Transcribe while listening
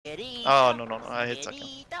Oh, no, I hate that gun.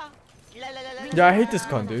 Yeah, I hate this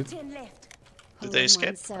gun, dude. Did they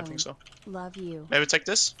escape? I think so. Maybe take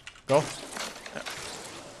this? Go. Yeah.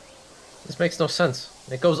 This makes no sense.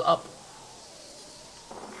 It goes up.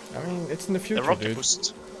 I mean, it's in the future, The rocket dude.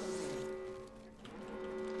 boost.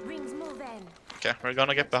 Okay, we're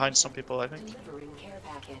gonna get behind some people, I think.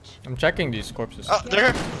 I'm checking these corpses. Oh,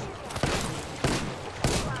 there!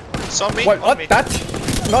 Saw me. What? What? Me. That?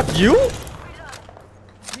 Not you?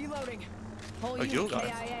 Oh, you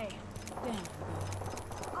guys.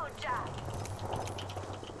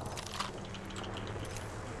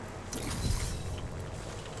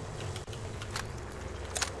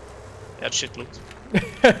 He had shit loot.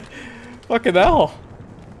 Fucking hell.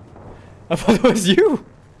 I thought it was you.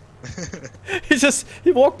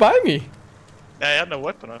 He walked by me. Yeah, he had no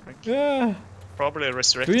weapon, I think. Yeah. Probably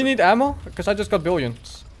resurrected. Do you need ammo? Because I just got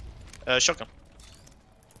billions. Shotgun.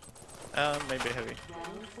 Maybe heavy.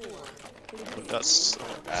 That's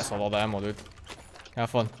a lot of ammo, dude. Have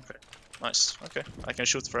fun. okay. Nice. Okay, I can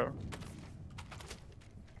shoot forever.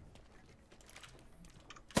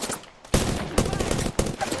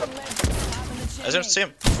 I don't see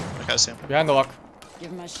him. Okay, I see him. Behind the lock.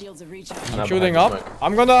 Give my shields a reach I'm out. shooting up.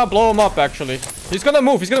 I'm gonna blow him up, actually. He's gonna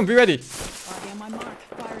move. He's gonna be ready. On my mark,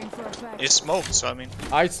 firing for effect. He's smoked, so I mean.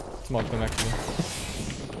 I smoked him, actually.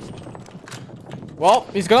 Well,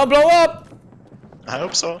 he's gonna blow up. I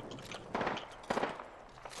hope so.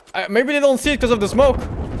 Maybe they don't see it because of the smoke.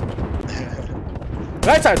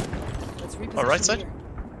 Right side. Oh, right side?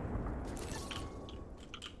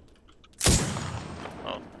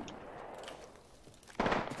 Oh.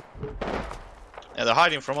 Yeah, they're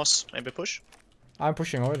hiding from us. Maybe push? I'm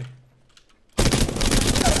pushing already.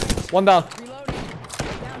 One down.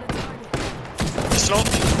 He's slow.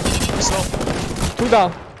 He's slow. Two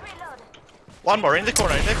down. One more in the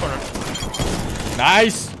corner,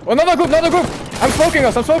 Nice. Oh, another group, another group. I'm smoking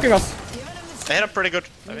us, They hit him pretty good,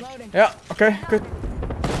 I think. Yeah, okay, good.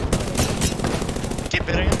 Keep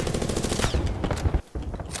hitting him.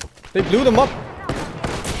 They blew them up.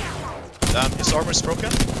 Damn, his armor is broken.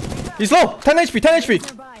 He's low. 10 HP, 10 HP.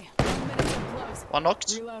 One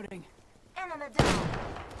knocked. Reloading.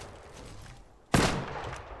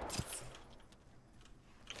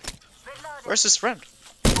 Where's his friend?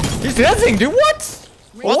 He's dancing, dude. What?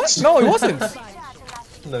 What? No, he wasn't.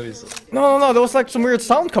 No, he's... No. There was like some weird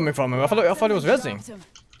sound coming from him. I thought it was rezzing.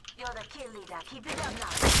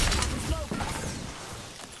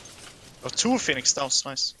 Oh, two Phoenix downs,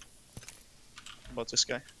 nice. What about this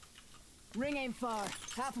guy? Ring aim far.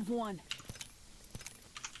 Half of one.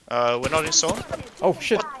 We're not in zone. Oh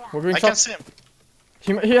shit. We're being I shot. can't see him.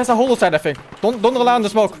 He has a holo side, I think. Don't rely on the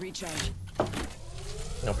smoke. Recharge.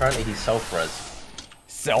 No, apparently he's self-res.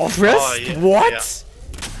 Self-res? Oh, yeah, What? yeah.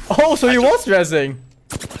 Oh, so he was rezzing.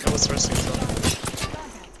 I was resting zone.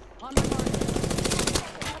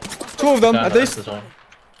 Two of them, Down at the least. rest of the zone.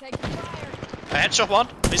 I headshot one.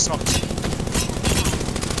 He's knocked.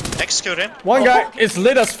 Execute him. One guy is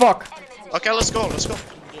lit as fuck. Okay, let's go.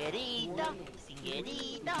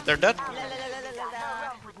 They're dead.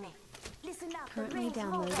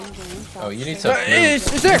 Oh, you need to...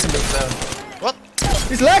 He's there. What?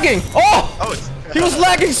 He's lagging. Oh! Oh, it's... He was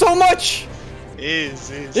lagging so much.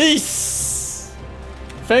 Ease.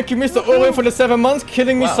 Thank you, Mr. Owen, for the 7 months,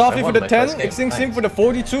 Killing Me Wow, Softly I for won the my 10, first game. SingSing Thanks. for the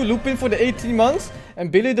 42, Lupin for the 18 months, and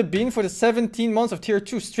Billy the Bean for the 17 months of tier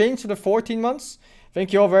 2, Strange for the 14 months.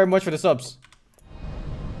 Thank you all very much for the subs.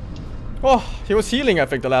 Oh, he was healing, I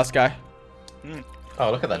think, the last guy.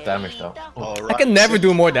 Oh, look at that damage, though. All I right. can never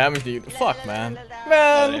do more damage to you. Fuck, man.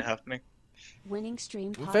 That ain't happening. Winning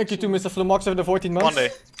stream. Thank you to Mr. Flamox for the 14 months. One day.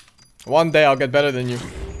 One day I'll get better than you.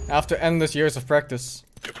 After endless years of practice.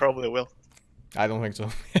 You probably will. I don't think so.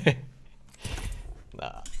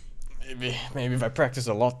 Nah. Maybe if I practice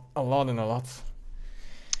a lot.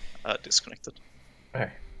 Disconnected.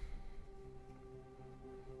 Hey.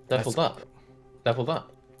 Leveled up. Leveled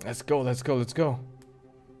up. Let's go.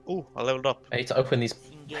 Ooh, I leveled up. I need to open these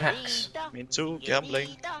packs. Me too, gambling.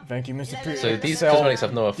 Thank you, Mr. P. So these Sell cosmetics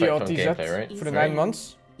have no effect on DLTZ gameplay, right? For the Right. 9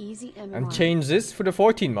 months. Easy And change this for the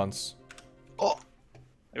 14 months. Oh!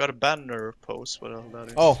 I got a banner post, what the hell that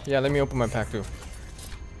is. Oh, yeah, let me open my pack too.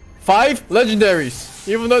 5 legendaries!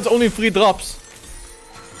 Even though it's only 3 drops.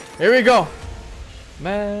 Here we go.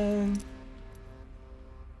 Man.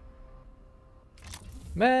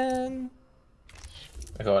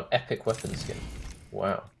 I got an epic weapon skin.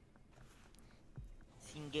 Wow.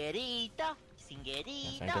 Thank you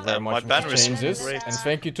very my much, banner Mr. is Changes. great. And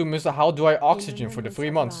thank you to Mr. How Do I Oxygen for the 3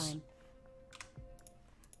 months.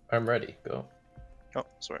 I'm ready. Go. Oh,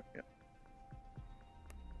 sorry. Yeah.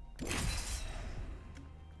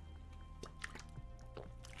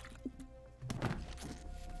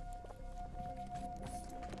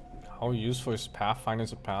 How useful is Pathfinder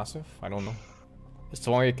as a passive? I don't know. It's the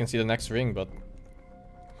one you can see the next ring, but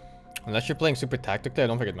unless you're playing super tactically, I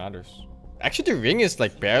don't think it matters. Actually, the ring is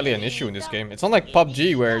like barely an issue in this game. It's not like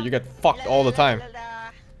PUBG where you get fucked all the time.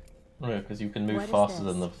 Yeah, because you can move faster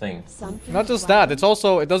than the thing. Not just that, it's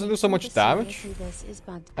also, it doesn't do so much damage.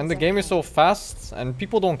 And the game is so fast, and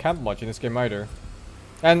people don't camp much in this game either.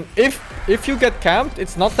 And if you get camped,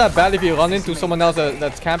 it's not that bad if you run into someone else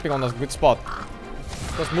that's camping on a good spot.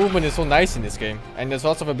 Because movement is so nice in this game, and there's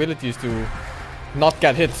lots of abilities to not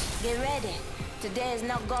get hit. Get ready. Today is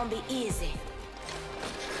not gonna be easy.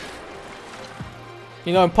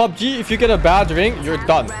 You know, in PUBG, if you get a bad ring, you're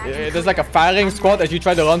done. There's like a firing squad as you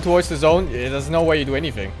try to run towards the zone. There's no way you do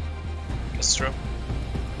anything. That's true.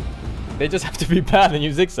 They just have to be bad and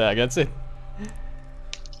you zigzag, that's it.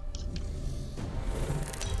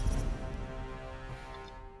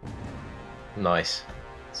 Nice.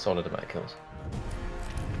 Solid amount of kills.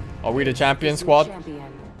 Are we the champion squad?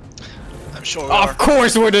 I'm sure we are. Of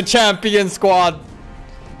course we're the champion squad!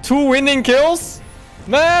 2 winning kills?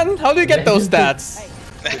 Man, how do you get those stats?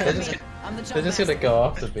 They're just gonna go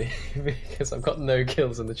after me because I've got no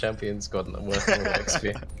kills in the champion squad and I'm working on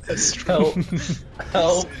XP. That's true. Help!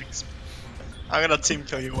 Help! I'm gonna team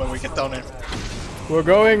kill you when we get down here. We're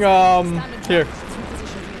going, here.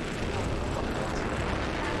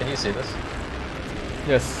 Can you see this?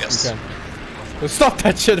 Yes, Yes. you can. Well, stop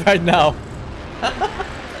that shit right now!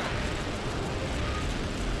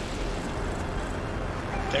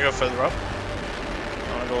 Can you go further up?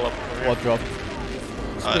 I wanna go up over here. What drop?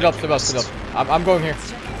 Split I up, split up, split up. I'm going here.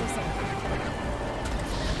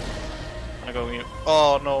 I'm going you.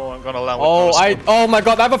 Oh no, I'm gonna land with Oh my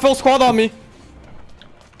god, I have a full squad on me!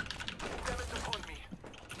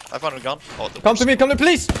 I found a gun. Oh, Come to me,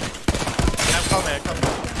 please! Yeah, I'm coming.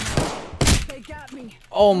 They got me.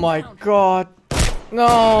 Oh my god.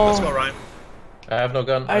 No! Let's go, Ryan. I have no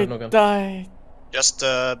gun. I have no gun. died. Just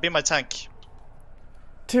be my tank.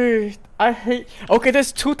 Dude, I hate... Okay,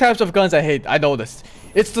 there's 2 types of guns I hate, I know this.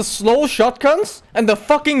 It's the slow shotguns and the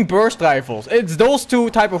fucking burst rifles. It's those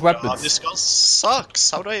 2 type of Oh, weapons. this gun sucks.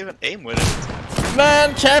 How do I even aim with it?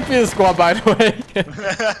 Man, champion squad by the way.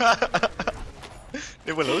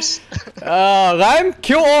 They will lose. Rhyme,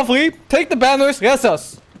 kill all 3, take the banners, rest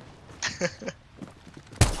us.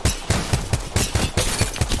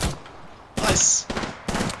 Nice.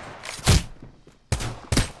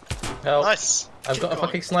 Help! Nice. I've Keep got a going.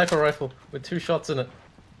 fucking sniper rifle with 2 shots in it.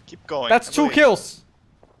 Keep going. That's I 2 believe. kills.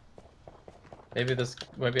 Maybe I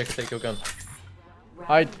can take your gun.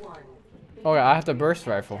 Oh yeah, I have the burst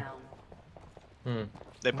rifle.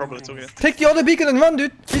 They probably took it. Take the other beacon and run,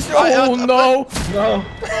 dude. I Oh had- no. No!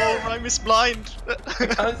 Oh, Rhyme is blind.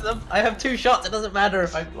 I have 2 shots. It doesn't matter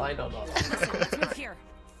if I'm blind or not. Through here.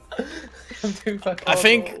 I'm too fucking. I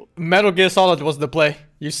think Metal Gear Solid was the play.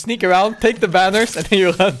 You sneak around, take the banners, and then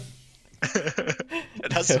you run.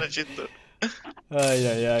 That's legit though.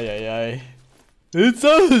 Ay. It's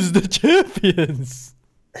us, the champions!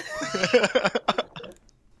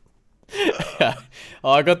 Yeah.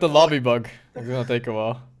 Oh, I got the lobby bug. It's gonna take a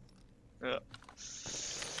while. Yeah.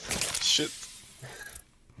 Shit.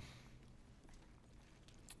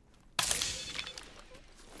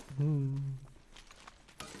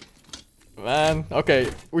 Man, okay,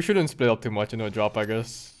 we shouldn't split up too much in a drop, I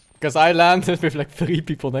guess. Because I landed with like 3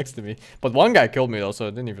 people next to me. But one guy killed me though, so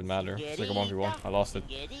it didn't even matter. It's like a 1v1. I lost it.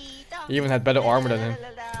 He even had better armor than him.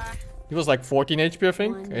 He was like 14 HP, I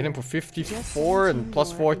think. I hit him for 54 and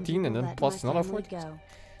plus 14 and then plus another 14.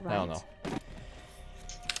 I don't know.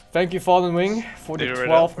 Thank you, Fallen Wing, for the Did you read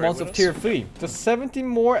 12 out months with of us? tier 3. Just 17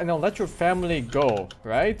 more and I'll let your family go,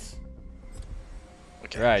 right?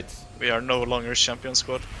 Okay. Right. We are no longer champion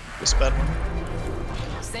squad. This bad one.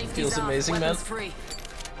 Safety's Feels off, amazing, man. weapons free.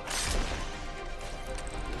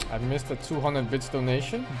 I missed a 200 bits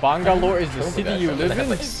donation. Bangalore is the city you live in?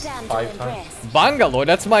 Like 5 times. Bangalore,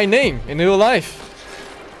 that's my name in real life.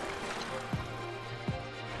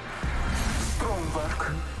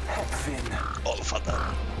 All of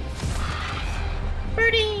that.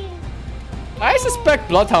 I suspect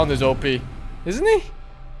Bloodhound is OP, isn't he?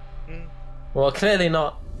 Well, clearly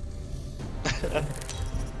not.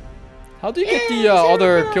 How do you get the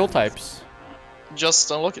other kill types?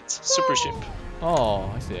 Just unlock it. Super cheap.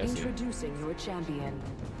 Oh, I see. Introducing your champion.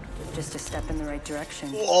 Just a step in the right direction.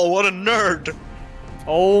 Whoa, what a nerd!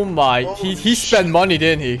 Oh my, Holy he spent money,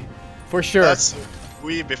 didn't he? For sure. That's a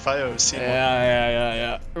weeb if I ever seen one.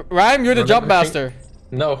 Yeah. Rhyme, you're the Running jump machine. master.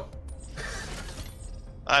 No.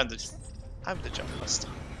 I'm the jump master.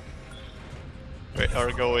 Wait, are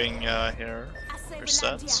we going here? Your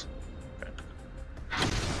stats? Okay.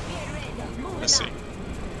 Let's see.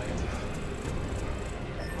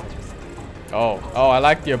 Oh, I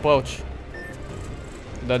like the approach.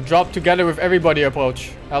 The drop together with everybody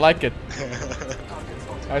approach. I like it.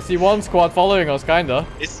 I see one squad following us, kinda.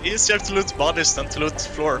 It's easier to loot bodies than to loot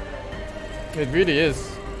floor. It really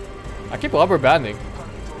is. I keep rubber banding.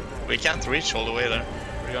 We can't reach all the way there.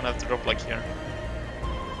 We're gonna have to drop like here.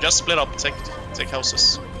 Just split up, take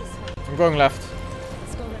houses. I'm going left.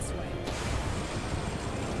 Let's go this way.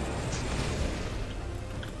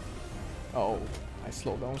 Oh, I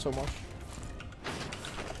slowed down so much.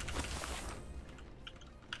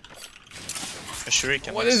 A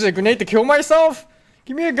shuriken. What is it? Grenade to kill myself?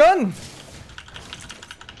 Give me a gun!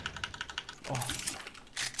 Oh.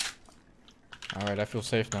 Alright, I feel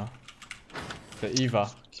safe now. The Eva.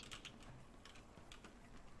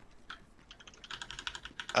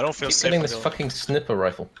 I don't feel Keep safe. getting this fucking snipper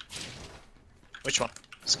rifle. Which one?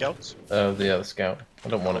 Scout? The scout. I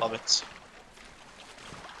don't want it. Love it.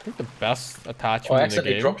 I think the best Oh, attachment I in the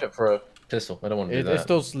accidentally game. dropped it for a pistol. I don't want to do that. It's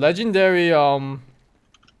those legendary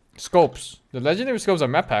scopes. The legendary scopes are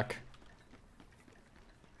map pack.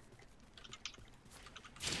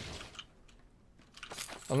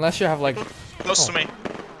 Unless you have like... Close to me.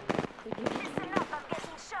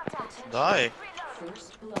 Die.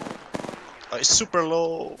 It's super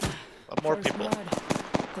low. More First people. blood.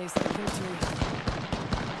 Taste of victory.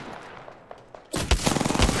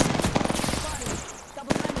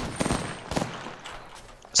 Double running.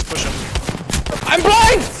 Let's push him. I'm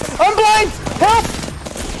blind! I'm blind! Help!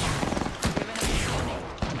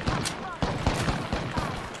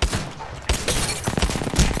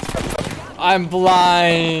 I'm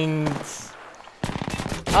blind.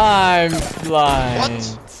 I'm blind.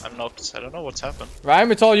 What? I'm not. I don't know what's happened.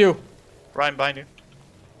 Ryan, it's all you. Ryan behind you.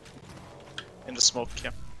 In the smoke,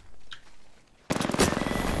 yeah.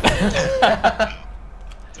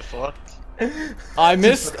 The fuck? I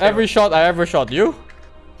missed every shot I ever shot. You?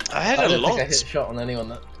 I had I a don't lot. think I hit a shot on anyone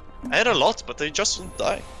that. I had a lot, but they just didn't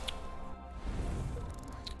die.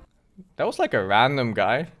 That was like a random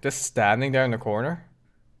guy just standing there in the corner.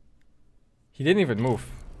 He didn't even move.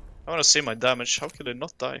 I wanna see my damage. How could I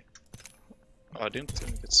not die? Oh, I didn't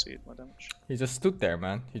even get to see my damage. He just stood there,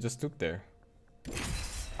 man. He just stood there.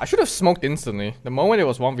 I should have smoked instantly. The moment it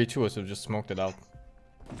was 1v2, I should have just smoked it out.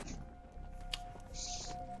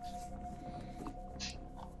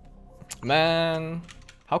 Man,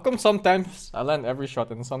 how come sometimes I land every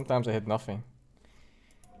shot and sometimes I hit nothing?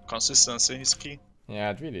 Consistency is key.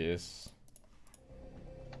 Yeah, it really is.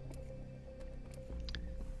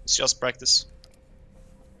 It's just practice.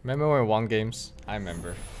 Remember when we won games? I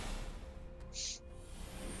remember.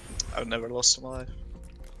 I've never lost in my life.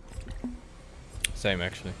 Same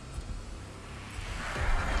actually.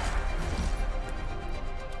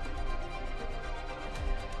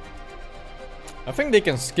 I think they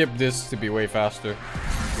can skip this to be way faster.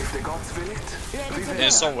 In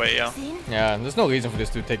some way, yeah. Yeah, there's no reason for this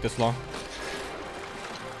to take this long.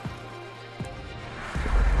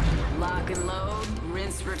 Lock and load,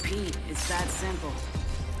 rinse, repeat. It's that simple.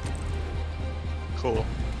 Cool.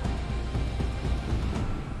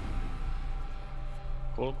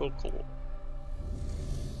 Cool.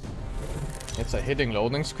 It's a hidden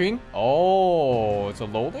loading screen? Oh, it's a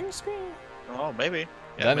loading screen? Oh, maybe.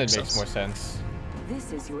 Yeah, Then it makes sense. more sense.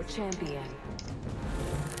 This is your champion.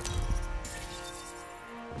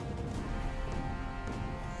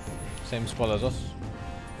 Same spot as us.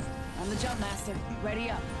 I'm the jump master. Ready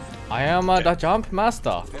up. I am the jump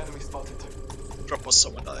master. Drop was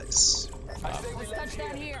so nice. Let's touch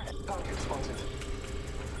down here.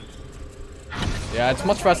 Yeah, it's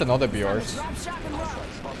much faster than other BRs. Drop shock and roll.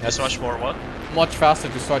 That's much more what? Much faster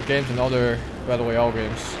to start games than other Battle Royale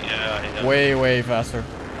games. Yeah. Way faster.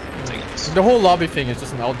 Take it. The whole lobby thing is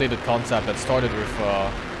just an outdated concept that started with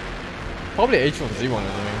probably H1Z1 or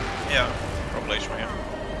something. Yeah, probably H1,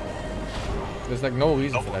 yeah. There's like no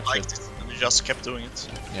reason No for one that liked shit. it, and they just kept doing it.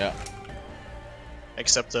 Yeah.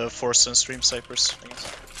 Except the Force and Stream Snipers, I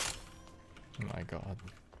guess. Oh my god.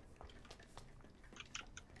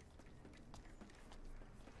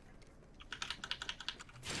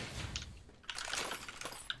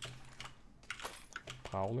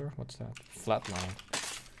 Prowler? What's that? Flatline.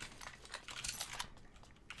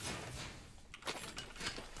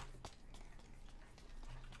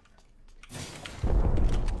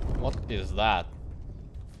 What is that?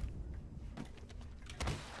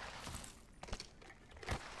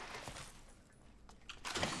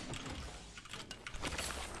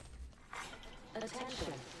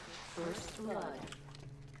 Attention. First blood.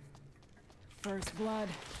 First blood.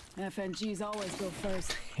 FNGs always go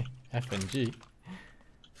first. FNG.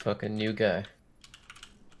 Fucking new guy.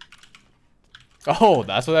 Oh,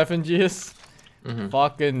 that's what FNG is?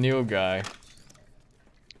 Fucking new guy.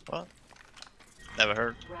 What? Never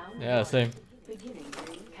heard. Yeah, same.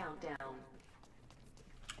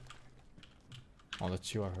 Oh,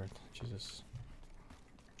 that's you, I heard. Jesus.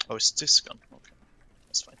 Oh, it's this gun. Okay.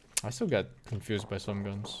 That's fine. I still get confused by some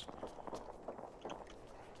guns.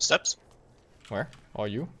 Steps? Where? Oh,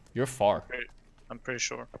 you? You're far. I'm pretty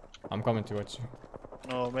sure. I'm coming towards you.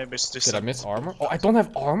 No, maybe it's this. Did I miss armor? Oh, I don't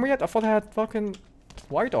have armor yet? I thought I had fucking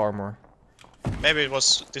white armor. Maybe it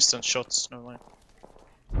was distant shots. Never mind.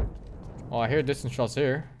 Oh, I hear distant shots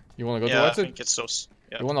here. You wanna go Yeah, I towards think it? it's those.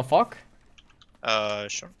 Yeah. You wanna fuck?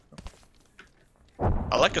 Sure.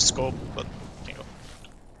 I like a scope, but can go.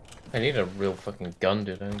 I need a real fucking gun,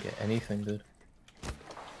 dude. I don't get anything, dude.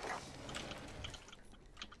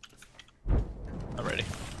 I'm ready.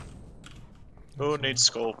 Who needs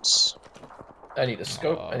scopes? I need a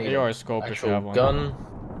scope. I need AR a scope if you actual have one. gun.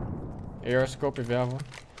 AR scope if you have one.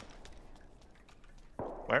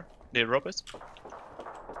 Where? Did you drop it?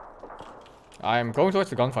 I'm going towards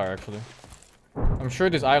the gunfire actually. I'm sure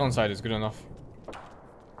this island side is good enough.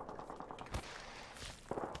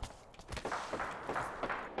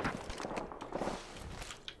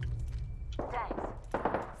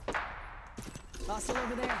 Hostile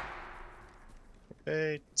over there.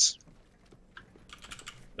 Wait.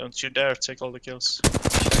 Don't you dare take all the kills.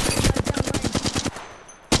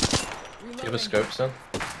 Do you have a scope, son?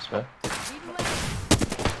 Spare.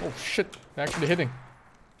 Oh shit, they're actually hitting.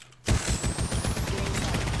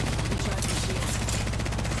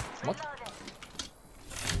 What?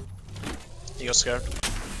 You got scared.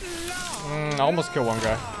 I almost killed one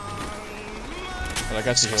guy. But I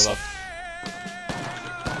guess he healed up.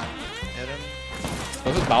 Hit him.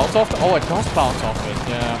 Does it bounce off? Oh, it does bounce off it.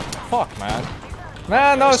 Yeah. Fuck, man.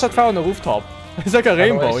 Man, now it's that fell on the rooftop. It's like a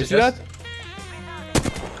rainbow. You see that?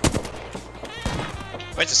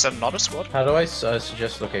 Wait, is that another squad? How do I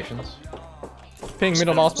suggest locations? Ping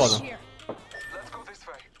middle mouse button.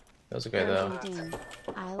 There's a guy there.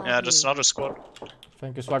 Yeah, just another squad.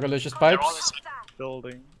 Thank you, Swaggerlicious Pipes.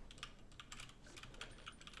 Building.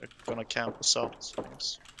 They're gonna camp us out, I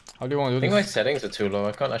guess. How do you want to I do think my this? settings are too low.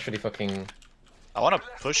 I can't actually fucking. I wanna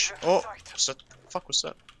push. Oh, what's that? Fuck was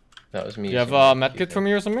that? That was me. Do you have using a my medkit keypad. for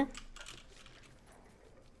me or something?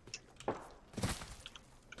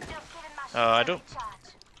 I do.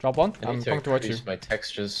 Drop one. I I'm need to coming towards you. increase my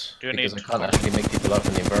textures Do you because I need- can't actually make people up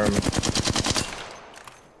in the environment.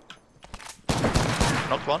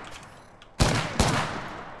 Knocked one.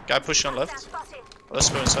 Guy pushing on left. Let's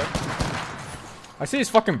go inside. I see his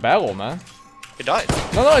fucking barrel, man. He died.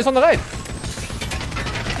 No, no, he's on the right.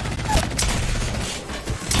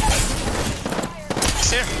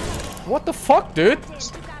 He's here. What the fuck, dude?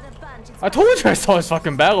 I told you I saw his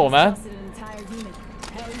fucking barrel, man. Busted an entire unit.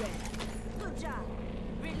 Hell yeah.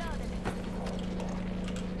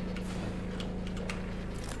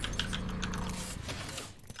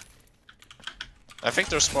 I think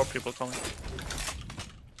there's more people coming.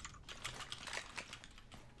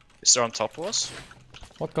 Is there on top of us?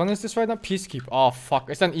 What gun is this right now? Peacekeep. Oh, fuck.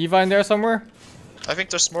 Is there an Eva in there somewhere? I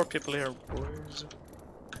think there's more people here. Where is it?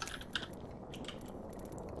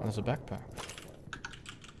 Oh, there's a backpack.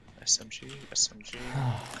 SMG, SMG.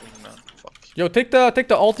 No, fuck. Yo, take the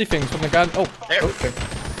ulti things from the guy. Oh, There. Okay.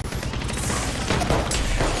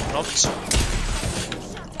 Knocked.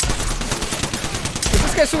 is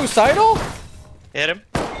this guy suicidal? Hit him.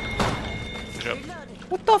 Good job.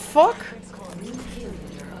 What the fuck?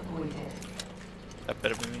 That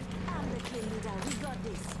better be me.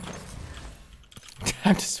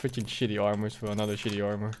 I'm just switching shitty armors for another shitty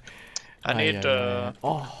armor. I need Oh,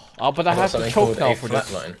 but I I've got have to something choke called now a for this.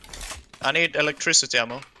 flatline. I need electricity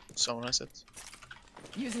ammo. Someone has it.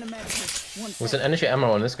 Using a medkit. One Was sec. an energy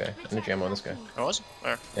ammo on this guy? Energy ammo on this guy. Oh, was it?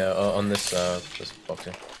 Where? Yeah, on this box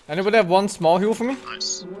here. Anybody have one small heal for me?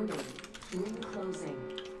 Nice.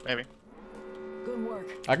 Maybe. Good work.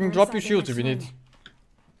 I can We're drop you inside the shields if you next need.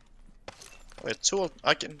 Wait, two.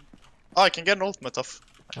 I can. Oh, I can get an ultimate off.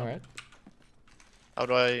 Alright. How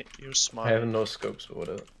do I use my? I have no scopes, but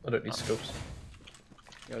whatever. I don't need scopes.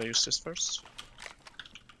 Gotta use this first.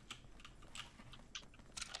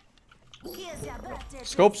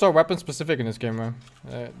 Scopes are weapon specific in this game, man.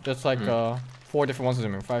 There's like 4 different ones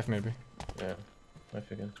in them, 5 maybe. Yeah, I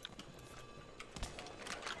figured.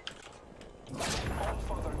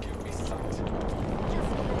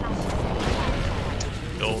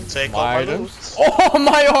 Don't take all my My loot. items. Oh,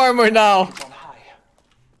 my armor now!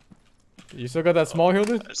 You still got that small heal,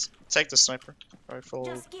 dude? Just take the sniper rifle.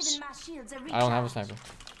 I don't have a sniper.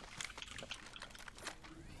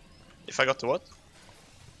 If I got the what?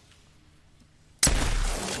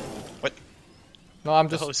 No, I'm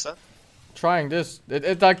The hell just. is that? trying this.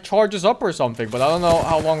 It like charges up or something, but I don't know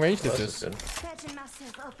how long range this is. Patching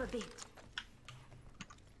myself up a bit.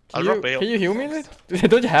 Can you heal me?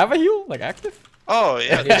 Don't you have a heal? Like active? Oh,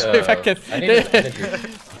 yeah. I need, If I can. I need an energy.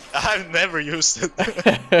 I've never used it.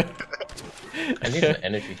 I need an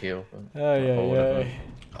energy heal. Oh, yeah.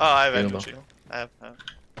 Oh, I have Healable. energy. I have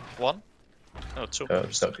one? No, two.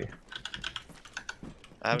 Stuffy.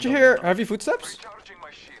 Did you hear heavy footsteps?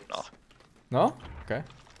 No. No? Okay.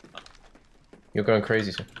 You're going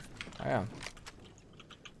crazy, sir. I am.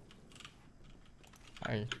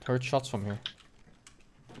 I heard shots from here.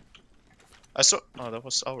 I saw. Oh, that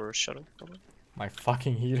was our shadow. Probably. My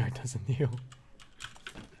fucking healer doesn't heal.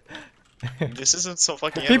 This isn't so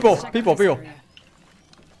fucking. People! ever.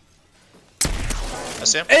 I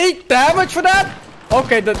see him. 8 damage for that?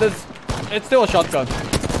 Okay, it's still a shotgun.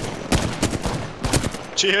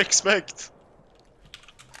 What do you expect?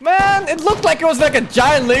 Man, it looked like it was like a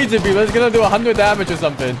giant laser beam. It's gonna do 100 damage or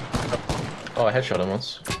something. Oh, I headshot him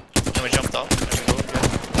once. Can we jump down? There we go.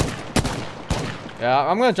 Yeah,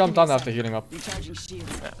 I'm gonna jump down after healing up. Recharging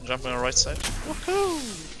shields. Yeah, jumping on the right side.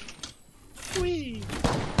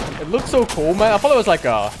 It looks so cool, man. I thought it was like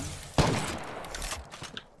a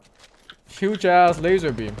huge ass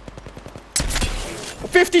laser beam.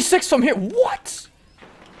 56 from here. What?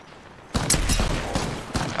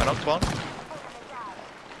 I knocked one.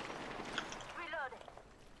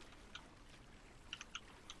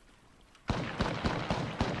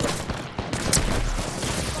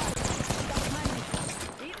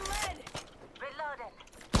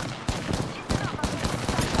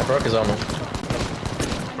 I broke his armor.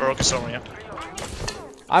 Broke his armor, yeah.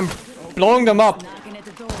 I'm blowing them up. Knocking at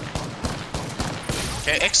the door.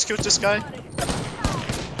 Okay, execute this guy.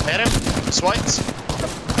 Hit him. It's white.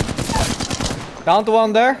 Down to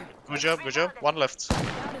one there. Good job, good job. One left.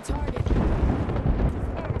 Found a target.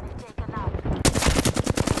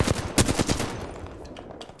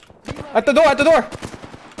 At the door.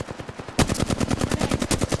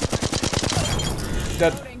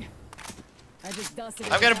 Dead. Loading. I just dusted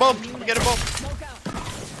it. I'm getting bombed. I'm getting bombed. Smoke out.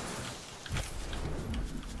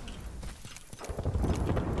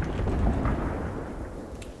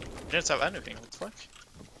 You didn't have anything. What the fuck?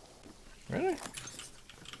 Really?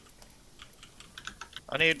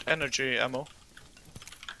 I need energy ammo.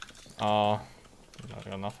 Oh, I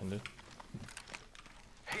got nothing, dude.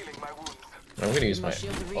 I'm gonna use my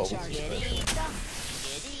Shield to ult. recharge.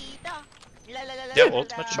 Yeah,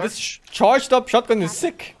 ultimate This charge. charged up shotgun is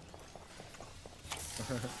sick.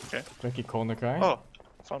 Okay. Tricky corner guy. Oh,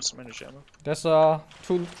 found some energy ammo. There's 2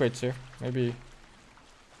 crates here. Maybe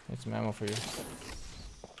need some ammo for you.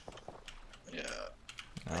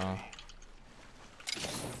 Yeah.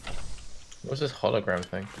 What's this hologram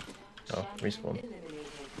thing? Oh, respawn.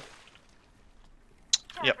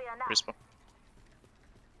 Yep. Respawn.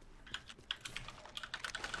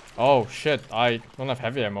 Oh shit, I don't have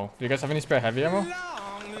heavy ammo. Do you guys have any spare heavy ammo?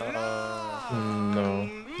 No.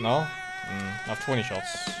 No? I have 20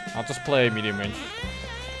 shots. I'll just play medium range.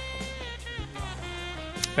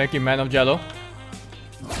 Thank you, man of Jello.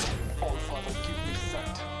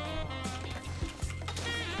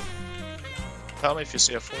 Tell me if you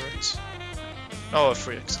see a 4x. No, a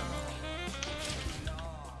 3x.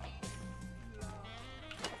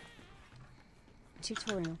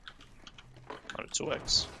 Tutorial. Or a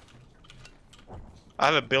 2x. I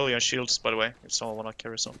have a billion shields, by the way, if someone wanna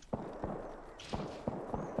carry some.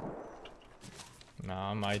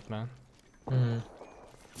 Nah, I might, man. Mm.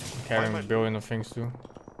 I'm carrying a billion of things too.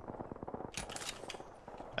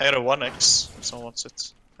 I got a 1x, if someone wants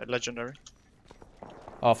it. A legendary.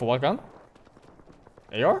 Oh, for what gun?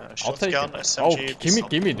 AR? I'll take shotgun, it. SMG, Oh, give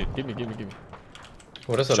me, dude. Give me.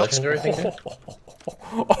 What is the Shots. legendary thing here?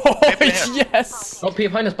 Oh, yes! Oh,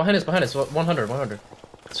 behind us. 100.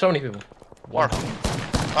 So many people. War.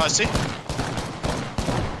 Oh, I see.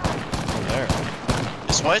 There.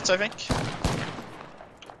 It's white, I think.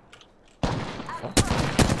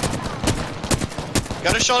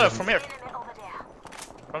 Got a shot at from here.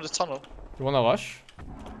 From the tunnel. You wanna rush?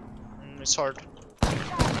 It's hard.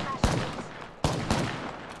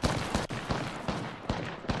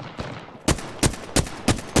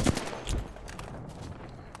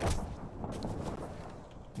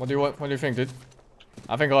 What do you think, dude?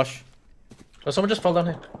 I think rush. Oh, someone just fell down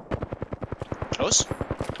here. Close?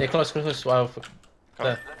 Yeah, close. Wow.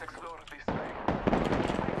 There.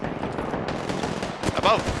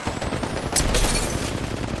 Above.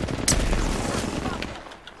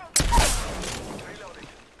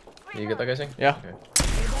 You get that guy, Sing? Yeah. Okay.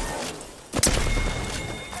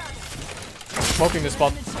 Smoking the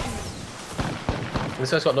spot. This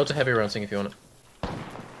guy's got loads of heavy rounds, Sing, if you want it.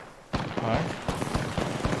 Alright.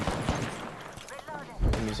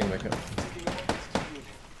 I'm using my gun.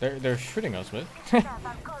 They're shooting us, man.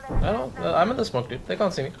 I don't know. I'm in the smoke, dude. They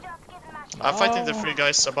can't see me. I'm fighting the 3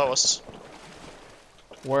 guys above us.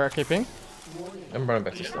 We're keeping. I'm running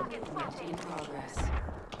back to stop. In progress.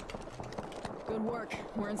 Good work.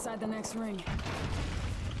 We're inside the next ring.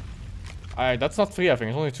 Alright, that's not 3, I think.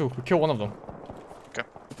 It's only 2. We kill one of them. Okay.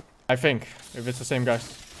 I think. If it's the same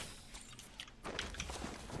guys.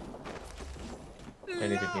 I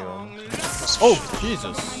need a new one. Oh,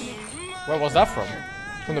 Jesus. Where was that from?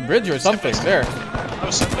 From the bridge or something? There. Oh,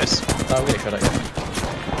 someplace. Oh, really good, I guess.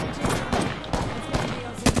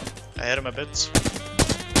 I hit him a bit.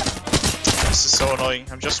 This is so annoying.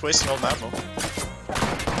 I'm just wasting all my ammo.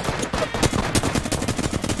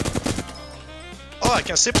 Oh, I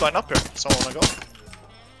can zipline up here. Someone wanna go?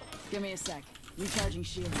 Give me a sec. Recharging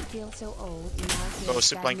shield. Feel so old. Now I Go feel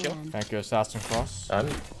zipline kill. stagnant. Thank you, Assassin Cross. I'm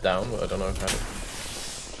down, but I don't know how to.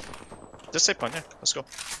 Just zipline, yeah. Let's go.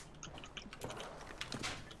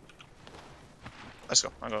 Let's go.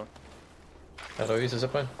 I'm going. How do I use a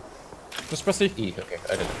zipline? Just press E. E, okay,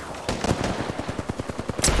 I did it.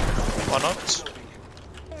 One out.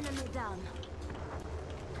 Enemy down.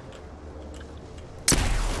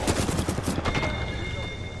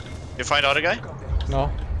 You find the other guy?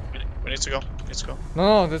 No. We need to go. Let's go.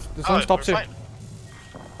 No, this Oh, one stops we're here. fine.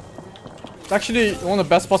 It's actually one of the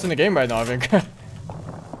best spots in the game right now, I think.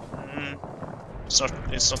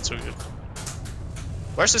 It's not too good.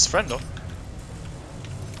 Where's his friend though?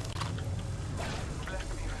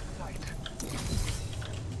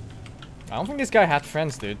 I don't think this guy had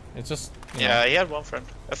friends, dude. It's just... you Yeah, know. he had one friend.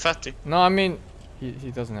 A fatty. No, I mean...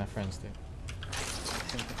 He doesn't have friends, dude.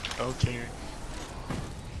 Okay.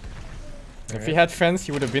 If he had friends,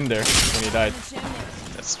 he would have been there when he died.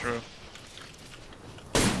 That's true.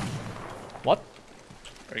 What?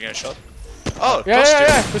 Are you getting shot? Oh, Yeah, close yeah, to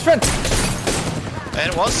yeah, you. his friend!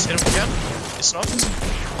 And it was, hit him again. It's not.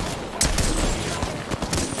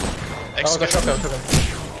 Oh, the shotgun, shotgun.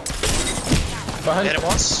 Behind. Hit him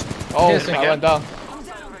once. Oh, Yes, I again. went down.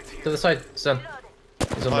 To the side, Sen.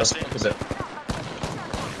 He's on Oh, I the see. opposite.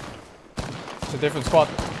 It's a different spot.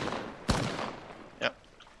 Yeah.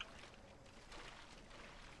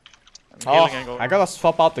 I'm Oh, healing and going. I gotta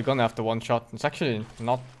swap out the gun after one shot. It's actually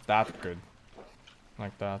not that good.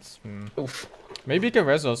 Like that. Oof. Maybe he can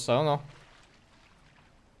res us, I don't know.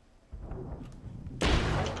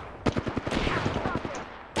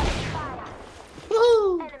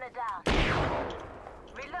 Enemy down.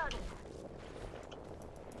 Reloaded.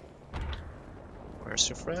 Where's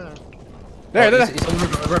your friend? There, there, He's on the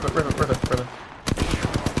river.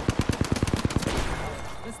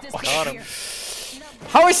 Let's Got him. disappear.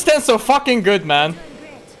 How is Sten so fucking good, man? Doing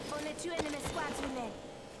great. Only 2 enemy squads remain.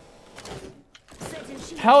 Certain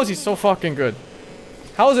shield How is he so fucking good?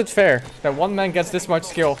 How is it fair that one man gets this much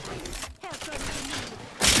skill? help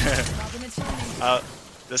from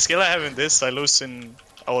The skill I have in this, I lose in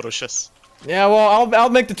auto chess. Yeah, well, I'll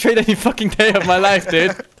make the trade any fucking day of my life,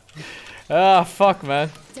 dude. Ah, fuck, man.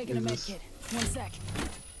 Taking a med kit. 1 sec.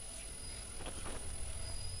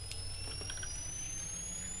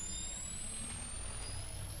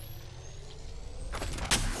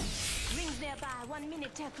 rings nearby. 1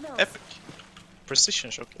 minute till close. Epic.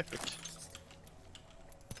 Precision shock, epic.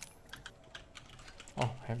 Oh,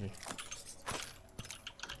 heavy.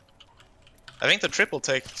 I think the triple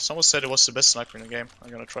take, someone said it was the best sniper in the game. I'm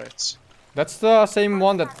gonna try it. That's the same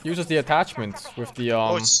one that uses the attachment with the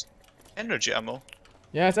Oh, it's energy ammo.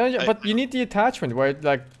 Yeah, it's energy, but you need the attachment where it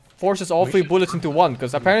like forces all 3 bullets into one,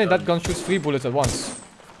 because apparently that gun shoots 3 bullets at once.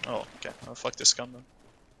 Oh, okay. Oh, fuck this gun then.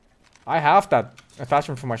 I have that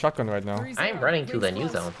attachment for my shotgun right now. I'm running to the new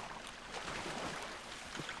zone.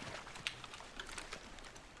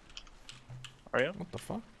 Are you? What the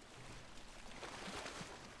fuck?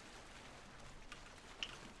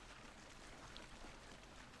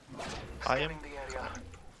 I am.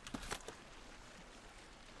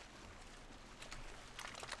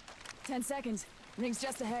 Ten seconds. Ring's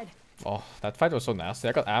just ahead. Oh, that fight was so nasty.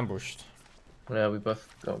 I got ambushed. Yeah, we both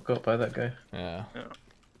got by that guy. Yeah. Yeah.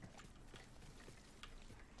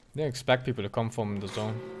 Didn't expect people to come from the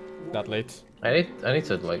zone that late. I need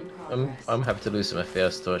to like I'm happy to lose some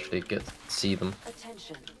FPS to actually see them.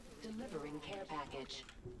 Attention. Delivering care package.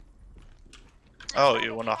 Oh,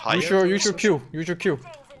 you wanna hire? Use your Q. Use your Q.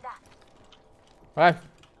 Right.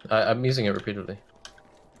 I'm using it repeatedly.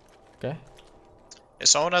 Okay. If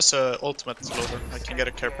someone has a ultimate loader, I can get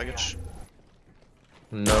a care package.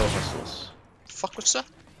 No hustles. Fuck, what's that?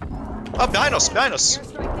 Oh, behind us, behind us!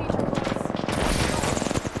 Airstrike danger close.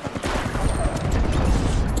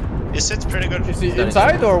 Is it pretty good? Is he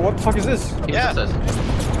inside or what the fuck is this? Yeah.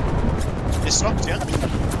 It's knocked, yeah.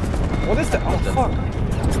 What is that? Oh fuck.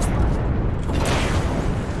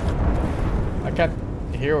 I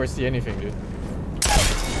can't hear or see anything, dude.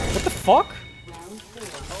 What the fuck?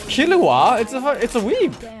 Killua? It's a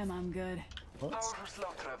weeb. Damn, I'm good.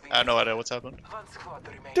 I have no idea what's happened.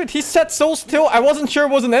 Dude, he sat so still, I wasn't sure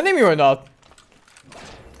it was an enemy or not.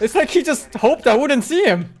 It's like he just hoped I wouldn't see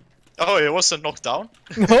him. Oh, it wasn't knocked down?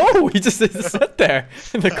 No, he just sat there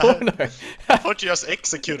in the corner. I thought you just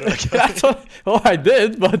executed a guy. That's what, oh, I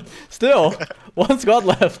did, but still, one squad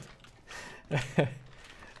left.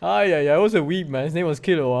 Ah, yeah, it was a weeb, man. His name was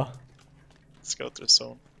Killua. Let's go to the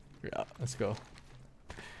zone. Yeah, let's go.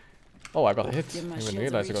 Oh, I got hit. I Give my didn't even shields a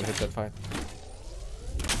realize I got hit recharge. that fight.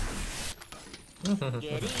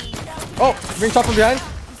 Oh, bring top from behind.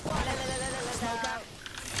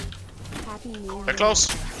 They're close.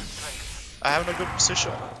 I have no good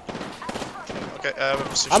position. Okay, I have a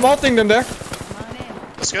position. I'm halting them there. Come on in.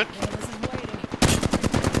 That's good.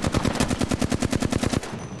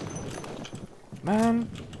 Man,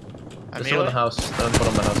 I'm There's still in the healing. house. Don't put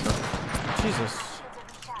on the house now. Jesus.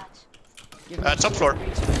 Give my Top shields a floor.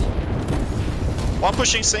 recharge. One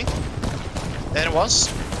pushing Sing. Then once.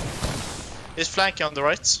 He's flanking on the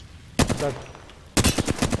right. That,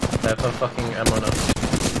 They have no fucking ammo now.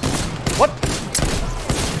 what?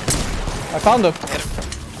 I found him.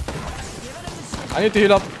 I need to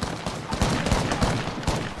heal up.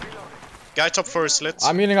 Guy top floor is lit.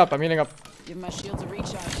 I'm healing up. I'm healing up. Give my shields a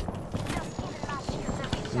recharge.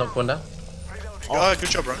 Knock one down. Oh, good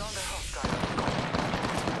job, bro.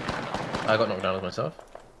 I got knocked down as myself.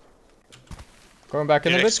 Going back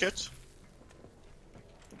in a Phoenix, bit. good.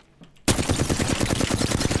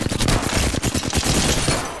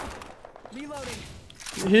 Reloading.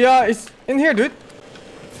 He is in here, dude.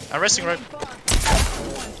 I'm resting right.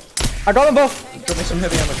 I got them both. Drop me some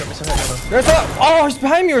heavy ammo, drop me some heavy ammo. There's a. Oh, he's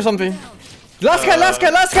behind me or something. Last guy, last guy,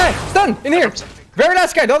 last guy. Stun in here. Very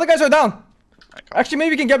last guy. The other guys are down. Actually,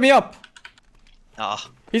 maybe he can get me up. Ah.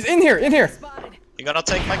 He's in here, in here. Spotted. You gonna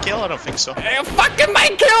take my kill? I don't think so. Hey, fucking my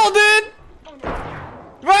kill, dude.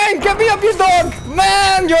 Ryan, get me up, you dog.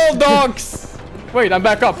 Man, you're all dogs. Wait, I'm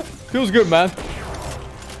back up. Feels good, man.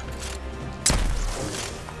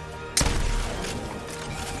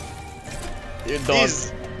 You dog.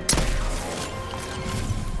 He's...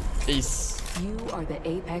 Ace. You are the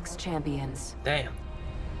Apex champions. Damn.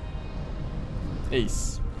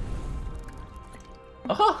 Ace.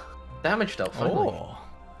 Oh, damage dealt finally. Oh.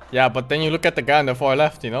 Yeah, but then you look at the guy on the far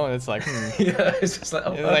left, you know, and it's like, Yeah, it's just like,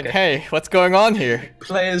 oh, it's okay. like, hey, what's going on here?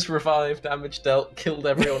 Players revived, damage dealt, killed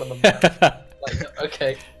everyone on the map. Like,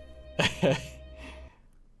 okay.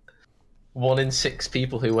 1 in 6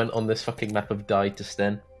 people who went on this fucking map have died to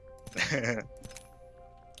Sten.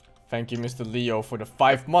 Thank you, Mr. Leo, for the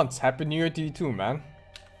 5 months. Happy New Year to you too, man.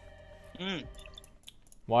 Mm.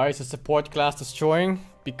 Why is the support class destroying?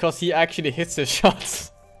 Because he actually hits his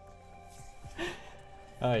shots.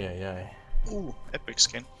 Ay, ay, ay. Ooh, epic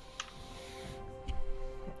skin.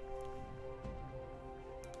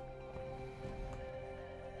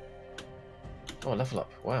 Oh, level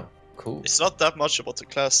up. Wow, cool. It's not that much about the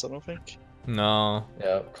class, I don't think. No.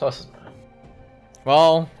 Yeah, classes.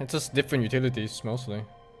 Well, it's just different utilities, mostly.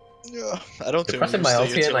 Yeah, I don't If think pressing my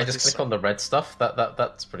LT and I just click on the red stuff,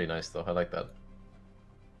 that's pretty nice though. I like that.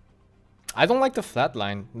 I don't like the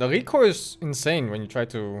flatline. The recoil is insane when you try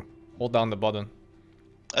to hold down the button.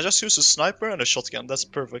 I just use a sniper and a shotgun, that's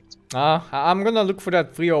perfect. I'm gonna look for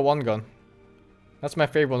that 301 gun. That's my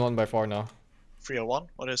favorite one by far now. 301?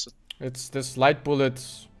 What is it? It's this light bullet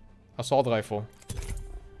assault rifle.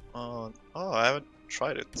 Oh, I haven't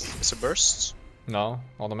tried it. Is it burst? No,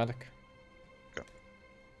 automatic. Okay.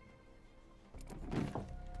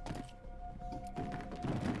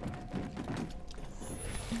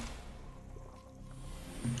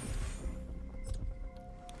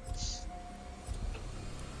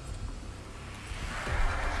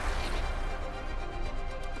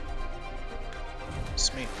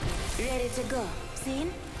 It's me. Ready to go.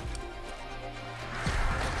 Seen?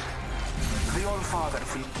 The All-Father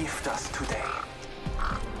will gift us today.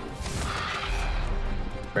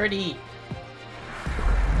 Birdie!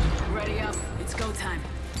 Ready up. It's go time.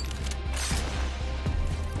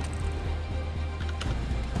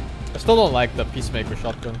 I still don't like the Peacemaker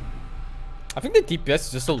shotgun. I think the DPS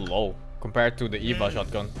is just so low compared to the Eva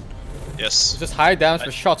shotgun. Yes. It's just high damage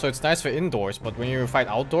per shot, so it's nice for indoors, but when you fight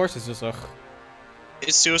outdoors, it's just ugh.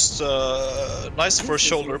 It's just nice for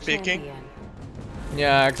shoulder picking. Champion.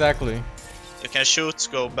 Yeah, exactly. You can shoot,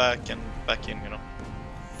 go back and back in, you know.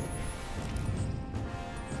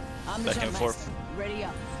 I'm the Back and jump forth. master. Ready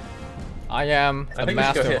up. I am I a think we should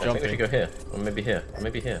master go here. of I think we should jumping. go here. Or maybe here. Or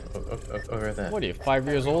maybe here. Over there. What are you, 5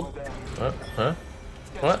 years old? What? Huh?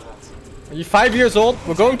 What? Are you 5 years old?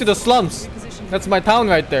 We're going to the slums. That's my town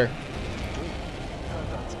right there.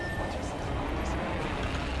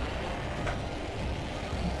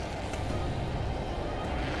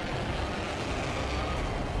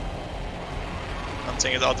 I'm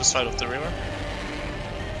taking the other side of the river.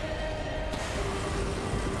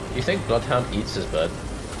 You think Bloodhound eats his bird?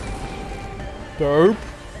 Burp.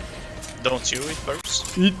 Don't you eat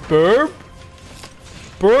birds? Eat burp.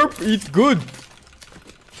 Burp, eat good.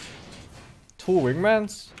 2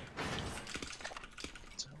 wingmans?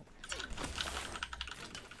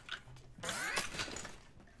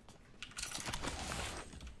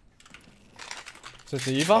 Is it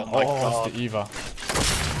the Eva? Oh my God. It's the Eva.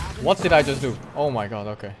 What did I just do? Oh my god,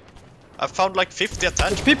 okay. I found like 50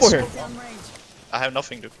 attachments. There's people here. I have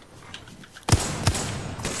nothing, dude.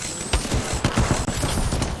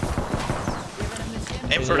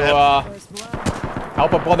 Aim for Can the you, head.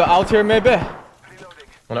 help a brother out here, maybe?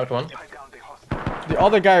 One out one. The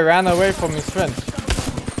other guy ran away from his friend.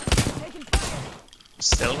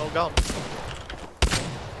 Still no gun.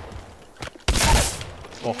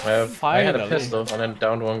 Oh, I had a finally. pistol and then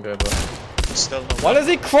downed one guy, but Still no Why gun. does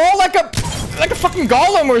he crawl like a fucking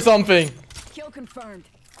golem or something? Kill confirmed.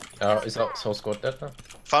 oh, is that whole squad dead now?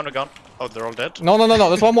 Found a gun. Oh, they're all dead? No,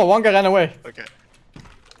 there's one more. One guy ran away. Okay.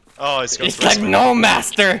 Oh, it's going He's like, no,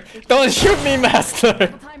 master! Don't shoot me, master!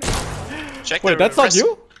 Check Wait, the that's not rest-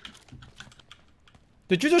 you?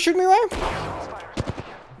 Did you just shoot me, Ryan?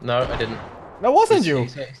 No, I didn't. That wasn't you.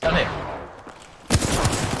 He's down here.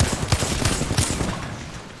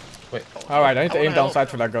 Wait. Alright, I need to How aim the hell? down sight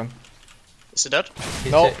for that gun. Is it dead?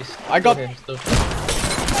 No, he's I got- still here, still.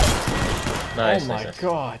 Nice, Oh my nice.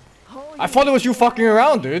 god. I thought it was you fucking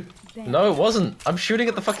around, dude. No, it wasn't. I'm shooting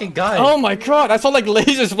at the fucking guy. Oh my god, I saw like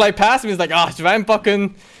lasers fly past me. It's like, ah, is Ryan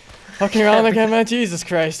fucking around again, man? Jesus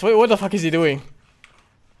Christ. What the fuck is he doing?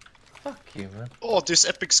 Fuck you, man. Oh, this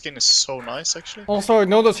epic skin is so nice, actually. Also,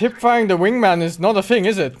 notice hip firing the wingman is not a thing,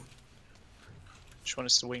 is it? Which one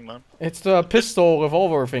is the wingman? It's the pistol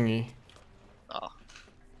revolver thingy. Ah.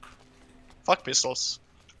 Fuck pistols.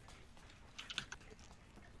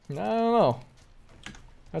 I don't know.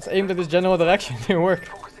 That's aimed at this general direction. It didn't work.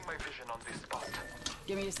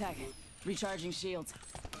 Give me a sec. Recharging shields.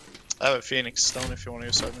 I have a phoenix stone if you want to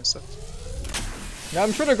use that instead. Yeah,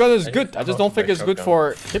 I'm sure the gun is I good. need I just ammo don't for think my it's good shotgun.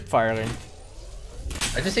 for hip firing.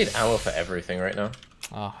 I just need ammo for everything right now.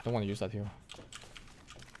 Ah, I don't want to use that here.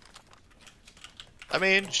 I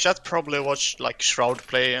mean, chat probably watched like Shroud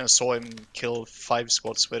play and saw him kill 5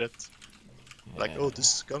 squads with it. Like, oh,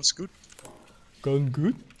 this gun's good. Gun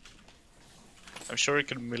good? I'm sure you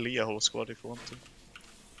can melee a whole squad if you want to.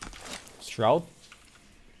 Shroud?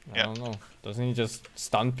 I Yeah. don't know. Doesn't he just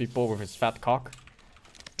stun people with his fat cock?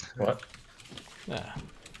 What? Yeah,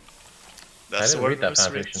 That's I the didn't word read that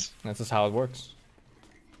misread. fanfiction. that's just how it works.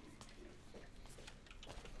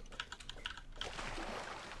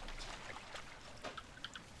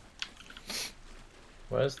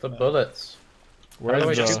 Where's the bullets? Where's How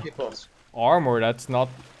do I the shoot people? armor that's not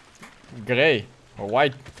gray or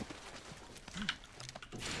white?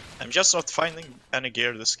 I'm just not finding any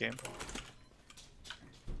gear this game.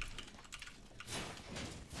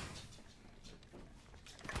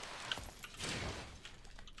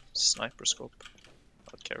 Sniper scope.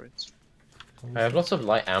 I'd carry it. I have lots of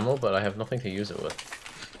light ammo, but I have nothing to use it with.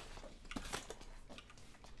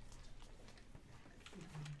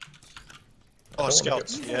 Oh, wanna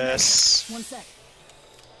scout. Yes. 1 sec.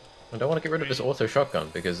 I don't want to get rid of this auto shotgun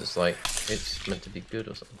because it's like, it's meant to be good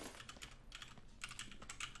or something.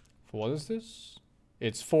 What is this?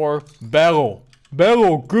 It's for barrel.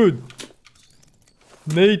 Barrel good.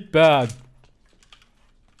 Nate bad.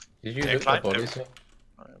 Did you Yeah, loot the climb bodies? there.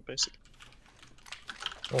 Basically.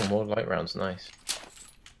 Oh, more light rounds, nice.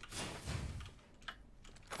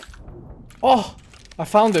 Oh, I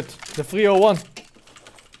found it. The 301.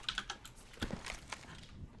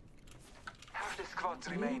 Half the squads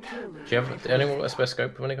remain. Do you have anyone got a spare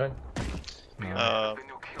scope of any kind? No,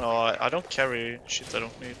 I don't carry shit I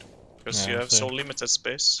don't need. Because Yeah, you have so same. limited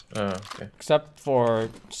space. Oh, okay. Except for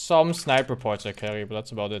some sniper parts I carry, but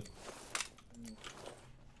that's about it.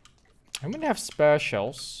 I'm gonna have spare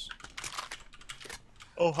shells.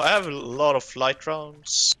 Oh, I have a lot of light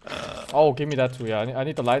rounds. Oh, give me that too. Yeah, I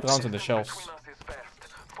need the light rounds and the shells. Between us is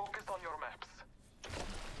best. Focus on your maps.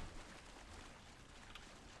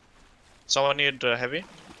 So I need heavy.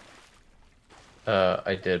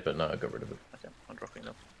 I did, but no, I got rid of it. Okay, I'm dropping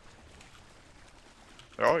them.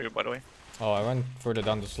 Where are you, by the way? Oh, I went further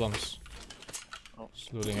down the slums. Oh.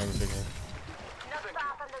 Just looting everything here.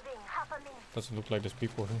 Doesn't look like there's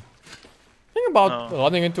people here. Think about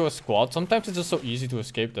running into a squad. Sometimes it's just so easy to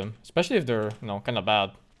escape them, especially if they're, you know, kind of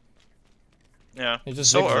bad. Yeah, They it's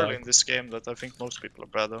just so zigzag. early in this game that I think most people are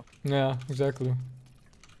bad though. Yeah, exactly.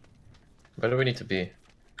 Where do we need to be?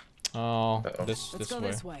 Oh, Uh-oh. Let's this go way.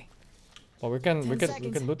 this way. Well, we can 10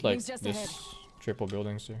 seconds. loot like Rings just this ahead. triple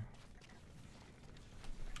buildings here.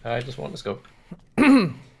 I just want to scope.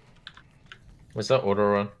 Was that auto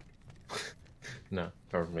run? No,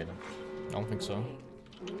 probably not. I don't think so.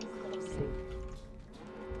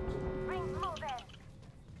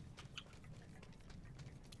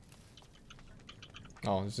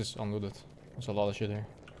 Oh, this is unlooted. There's a lot of shit here.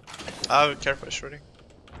 Oh, careful shooting.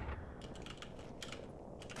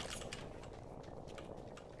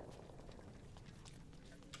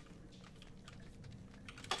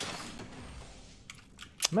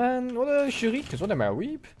 Man, what a shuriken. What am I, a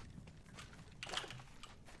weep?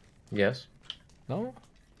 Yes. No?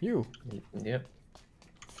 You. Yep.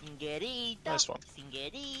 Nice one.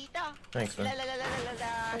 Thanks, man.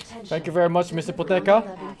 Thank you very much, Mr.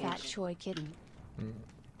 Poteka. Fat Choi kitten. You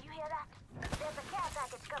hear that? There's a care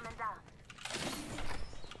package coming down.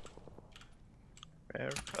 Rare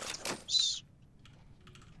platforms.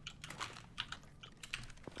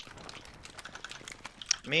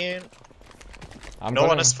 Man, no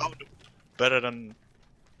one has found better than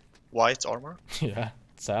white armor. Yeah,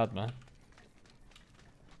 it's sad, man.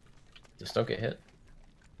 Just don't get hit.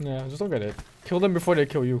 Yeah, just don't get it. Kill them before they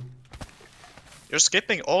kill you. You're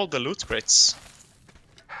skipping all the loot crates.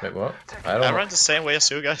 Wait, what? I I don't. ran the same way as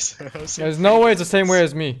you guys. There's no way it's the same way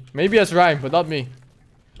as me. Maybe as Rhyme, but not me.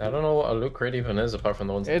 I don't know what a loot crate even is apart from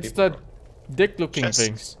the ones that It's people the dick-looking Chest.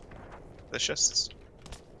 things. The chests.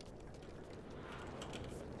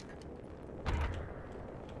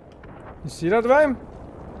 You see that, Rhyme?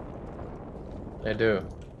 I do.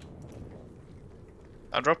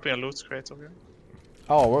 I'm dropping a loot crate over here.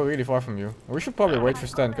 Oh, we're really far from you. We should probably wait for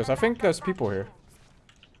Stan, because I think there's people here.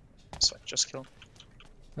 So just kill.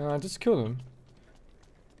 Just kill them.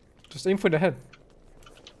 Just aim for the head.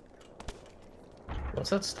 What's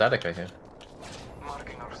that static I hear?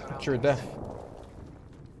 It's your death.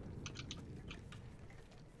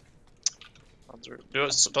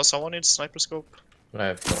 Does someone need sniper scope? I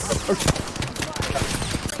have.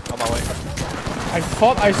 On my way. I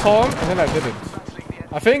thought I saw him, and then I didn't.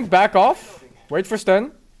 I think back off. Wait for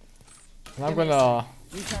Stan. And I'm gonna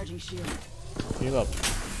Recharging shield. heal up.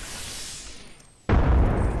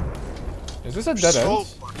 Is this a dead So end?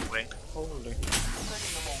 far away. Holy.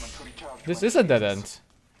 This is a dead end.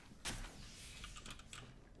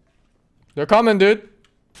 They're coming, dude.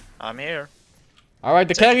 I'm here. Alright,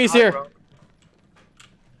 the Take carry's high here. ground.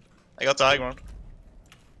 I got the high ground.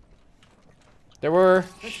 They were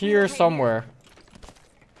here somewhere.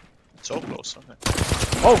 So close. Okay.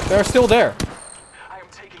 Oh, they're still there. I am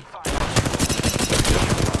taking fire.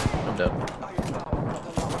 I'm dead.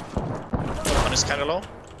 One is kinda low.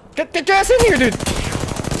 Get your ass in here, dude.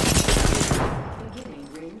 Beginning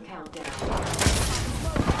ring countdown.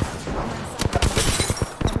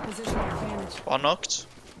 Position advantage. One knocked.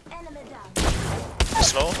 Enemy down.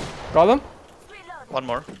 He's low. Got him. Reload. One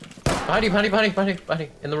more. Behind you, behind you, behind you, behind you, behind you.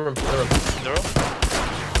 In the room, in the room. In the room.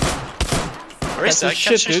 Where is he? That's I his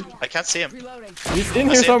can't shit, see. dude. I can't see him. Reloading. He's in I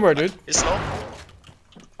here see him. somewhere, dude. He's low.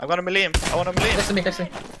 I'm gonna melee him. I wanna melee him. Next to me, next to me.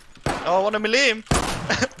 Oh, I wanna melee him.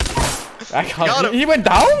 I Got can't. him. He went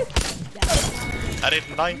down? I did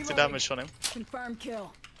 90 damage on him Confirm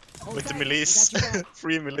kill. Hold with the tight. melees. I got your back.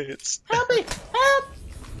 3 melees.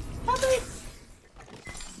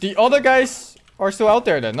 The other guys are still out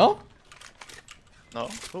there then, no? No.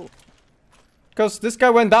 Ooh. Because this guy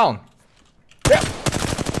went down. Yeah.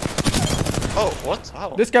 Oh, what? How?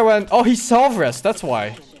 This guy went. Oh, he's self-rest. That's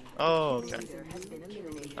why. Oh, okay.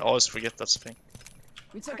 I always forget that's the thing.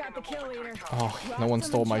 We took out the kill leader. Oh, no one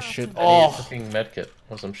stole my shit. I need a Oh, fucking medkit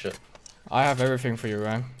or some shit. I have everything for you,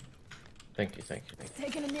 Ryan. Thank you, thank you, thank you.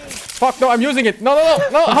 Taking a knee. Fuck, no, I'm using it. No, no, no,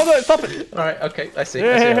 no. How do I stop it? Alright, okay, I see.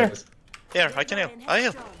 Yeah, I see yeah, how yeah. it is. Here, I can heal. I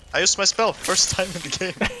heal. I used my spell. First time in the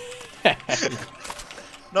game.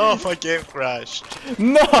 No, my game crashed.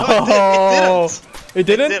 No. It didn't. It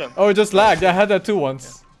didn't? didn't. Oh, it just lagged. I had that too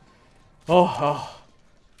once. Oh, oh.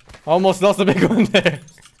 Almost lost a big one there.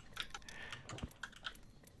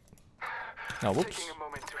 Oh, whoops. Taking a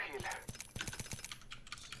moment to heal.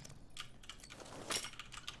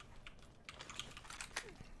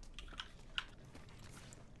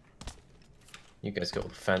 You guys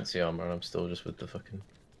got fancy armor and I'm still just with the fucking...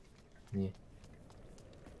 Yeah.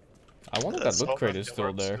 I wonder if That's that how loot crate much is it still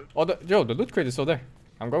works, there. dude. Oh, yo, the loot crate is still there.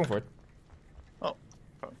 I'm going for it. Oh.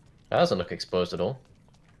 That doesn't look exposed at all.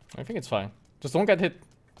 I think it's fine. Just don't get hit.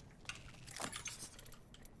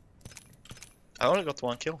 I only got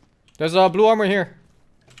 1 kill. There's a blue armor here.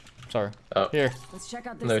 Sorry. Oh. Here. Let's check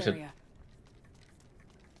out this Noted. area.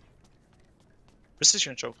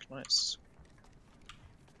 Precision choke, nice.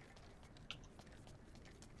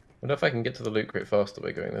 Wonder if I can get to the loot crate faster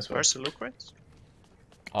by going this way. Where's the loot crate?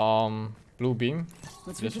 Blue beam.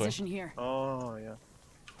 Let's This way. reposition here. Oh, yeah.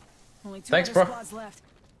 Only 2 Thanks, other bro. squads left.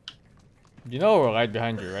 You know we're right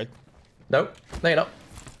behind you, right? Nope. No, you're not.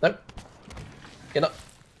 Nope. You're not.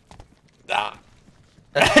 Ah.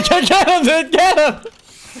 Get him, dude! Get him!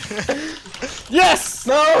 Yes!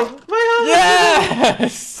 No!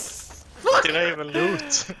 Yes! Did I even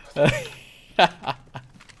loot?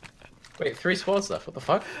 Wait, 3 squads left. What the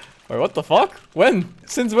fuck? Wait, what the fuck? When?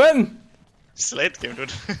 Since when? It's late game,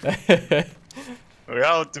 dude. We're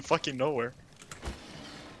out to fucking nowhere.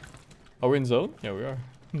 Are we in zone? Yeah, we are.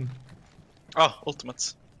 Oh,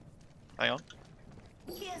 ultimate. Hang on.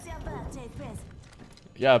 Here's your birthday present.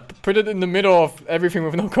 Yeah, put it in the middle of everything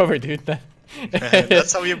with no cover, dude.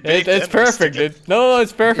 That's how you bait It's enemies perfect, to get- dude. No,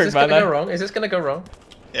 it's Is perfect, this man. gonna go wrong? Is this gonna go wrong?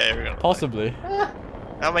 Yeah, we're gonna. Possibly.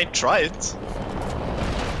 I mean, try it.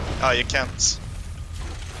 Oh, you can't.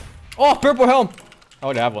 Oh, purple helm! I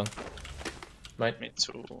already have one. Might. Me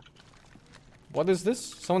too. What is this?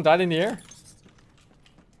 Someone died in the air?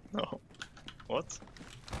 No. What?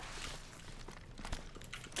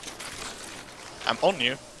 I'm on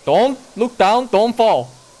you. Don't look down, don't fall.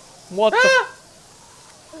 What the?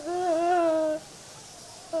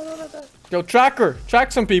 Yo, tracker!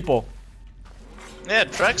 Track some people! Yeah,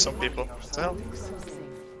 track some people. What the hell?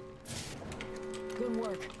 Good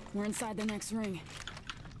work. We're inside the next ring.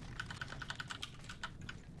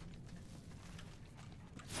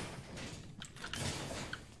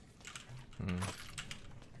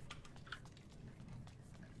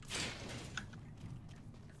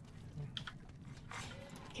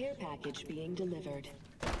 Care package being delivered.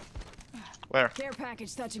 Where? Care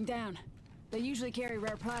package touching down. They usually carry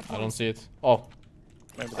rare platforms. I don't see it. Oh,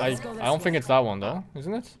 Maybe I that. don't think it's that one though,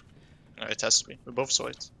 isn't it? No, it has to be. We both saw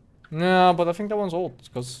it. No, but I think that one's old,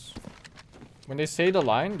 because when they say the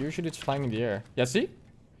line, usually it's flying in the air. Yeah, see?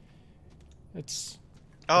 It's...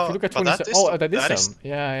 Oh, if you look at but that 27... is Oh, the- that is that is- them.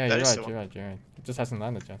 Yeah, that you're is right, the you're one. right, you're right. It just hasn't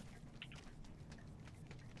landed yet.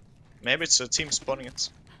 Maybe it's a team spawning it.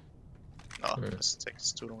 No, Hmm. it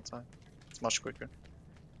takes too long time. It's much quicker.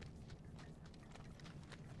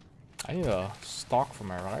 I need a stock for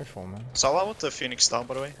my rifle, man. So I want the Phoenix down,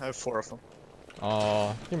 by the way. I have 4 of them.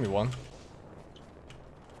 Give me one.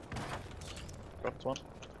 Dropped one.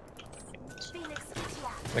 Phoenix kit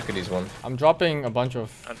here. I could use one. I'm dropping a bunch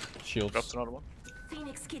of And shields. dropped another one.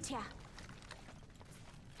 Phoenix kit here.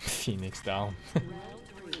 Phoenix down.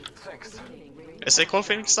 Thanks. Is it called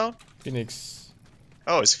Phoenix down? Phoenix...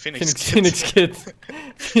 Oh, it's Phoenix. Phoenix Kid.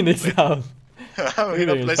 Phoenix down. I'm We're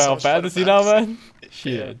gonna in play Final so much Fantasy now, man.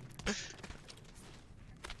 Shit.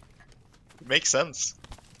 Makes sense.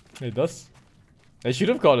 It does. They should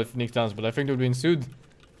have called it Phoenix Downs, but I think they would be ensued.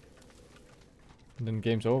 And then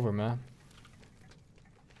game's over, man.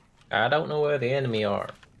 I don't know where the enemy are.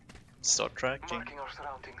 Start tracking. Marking our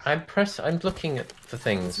surroundings. I'm looking at for Let's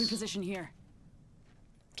things. reposition here.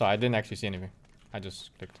 So I didn't actually see anything. I just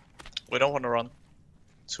clicked. We don't want to run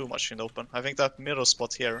too much in the open. I think that middle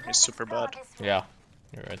spot here is super bad. Yeah,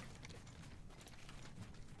 you're right.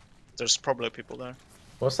 There's probably people there.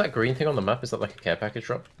 What's that green thing on the map? Is that like a care package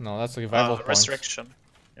drop? No, that's the revival point. Resurrection.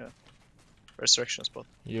 Yeah. Resurrection spot.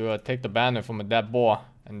 You take the banner from a dead boy,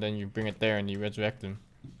 and then you bring it there and you resurrect him.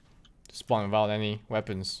 To spawn without any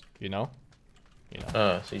weapons, you know? You know.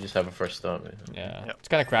 Ah, so you just have a fresh start. Yeah. Yep. It's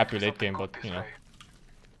kind of crappy late game, but you know.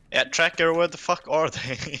 Yeah, tracker, where the fuck are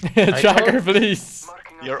they? Tracker, don't- please!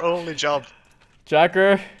 Marking our Your only job.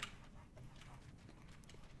 Tracker!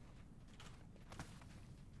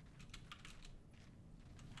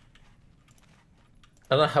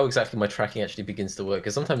 I don't know how exactly my tracking actually begins to work,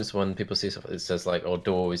 because sometimes when people see stuff, it says like, oh,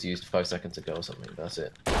 door was used 5 seconds ago or something. That's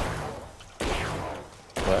it.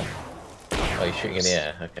 What? Oh, you're shooting in the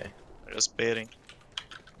air. Okay. They're just baiting.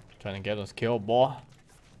 Trying to get us killed, boy.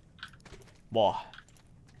 Boy.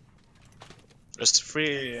 There's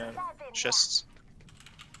 3 chests.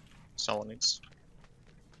 Someone needs.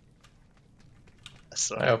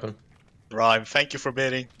 That's I right. open. Rhyme, thank you for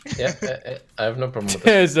baiting. Yeah, I have no problem with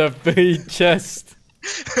this. There's a free chest.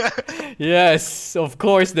 Yes, of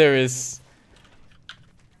course there is.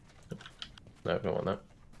 No, I don't want that.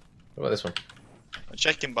 What about this one? I'm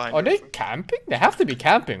checking behind Are you. they camping? They have to be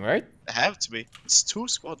camping, right? They have to be. It's 2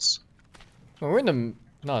 squads. Well, we're in the...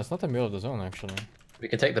 No, it's not the middle of the zone, actually. We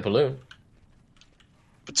can take the balloon.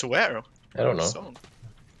 But to where? I don't know. Zone.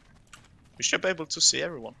 We should be able to see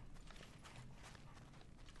everyone.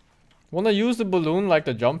 Wanna use the balloon like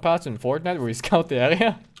the jump pads in Fortnite where we scout the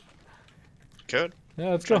area? Good. Yeah,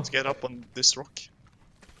 let's go. Trying to get up on this rock.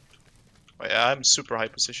 Oh, yeah, I'm super high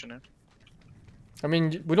position here. I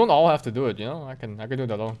mean, we don't all have to do it, you know? I can do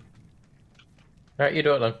it alone. Alright, you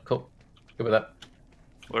do it then. Cool. Good with that.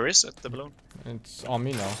 Where is it, the balloon? It's on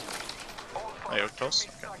me now. Oh, you're close.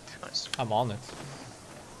 Okay, nice. I'm on it.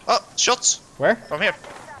 Oh, shots! Where? From here.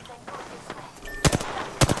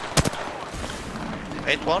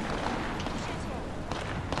 8-1.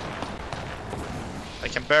 I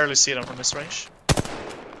can barely see them from this range.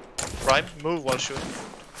 Prime, move while shooting.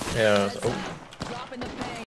 Yeah. Oh.